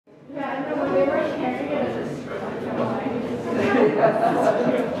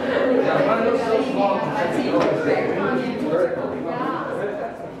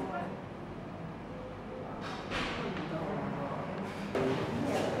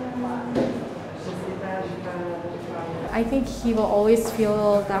I think he will always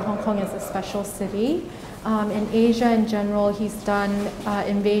feel that Hong Kong is a special city. In Asia in general, he's done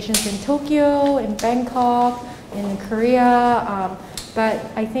invasions in Tokyo, in Bangkok, in Korea, but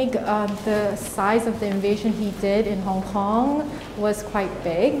I think the size of the invasion he did in Hong Kong was quite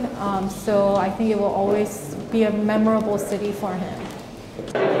big, so I think it will always be a memorable city for him.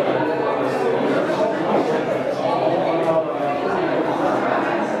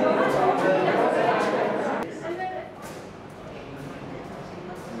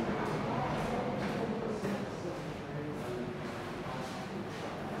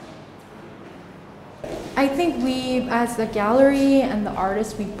 I think we, as the gallery and the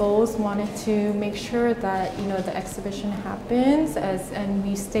artists, we both wanted to make sure that the exhibition happens, and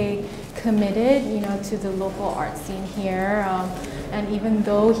we stay committed to the local art scene here. And even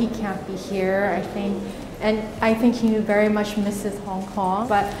though he can't be here, I think he very much misses Hong Kong.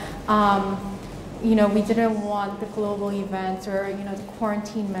 But we didn't want the global events or the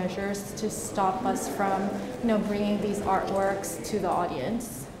quarantine measures to stop us from bringing these artworks to the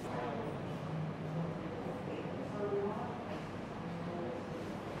audience.